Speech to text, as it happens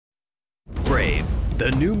Brave,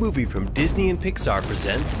 the new movie from Disney and Pixar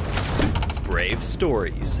presents Brave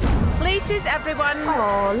Stories. Places, everyone.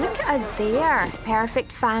 Oh, look at us there.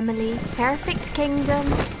 Perfect family, perfect kingdom,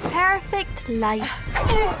 perfect life.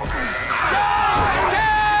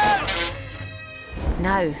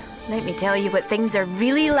 Now, let me tell you what things are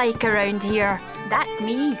really like around here. That's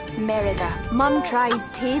me, Merida. Mum tries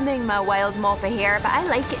taming my wild mop of hair, but I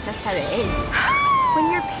like it just how it is. When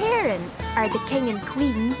your parents are the king and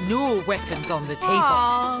queen, No weapons on the table.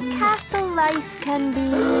 castle life can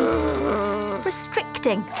be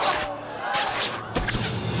restricting.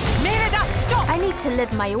 Merida, stop! I need to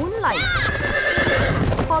live my own life,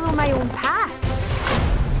 follow my own path.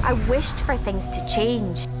 I wished for things to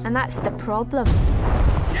change, and that's the problem.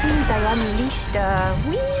 Seems I unleashed a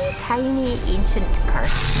wee tiny ancient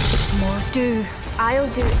curse. More do. I'll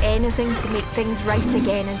do anything to make things right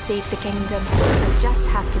again and save the kingdom. I just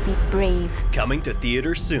have to be brave. Coming to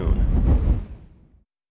theaters soon.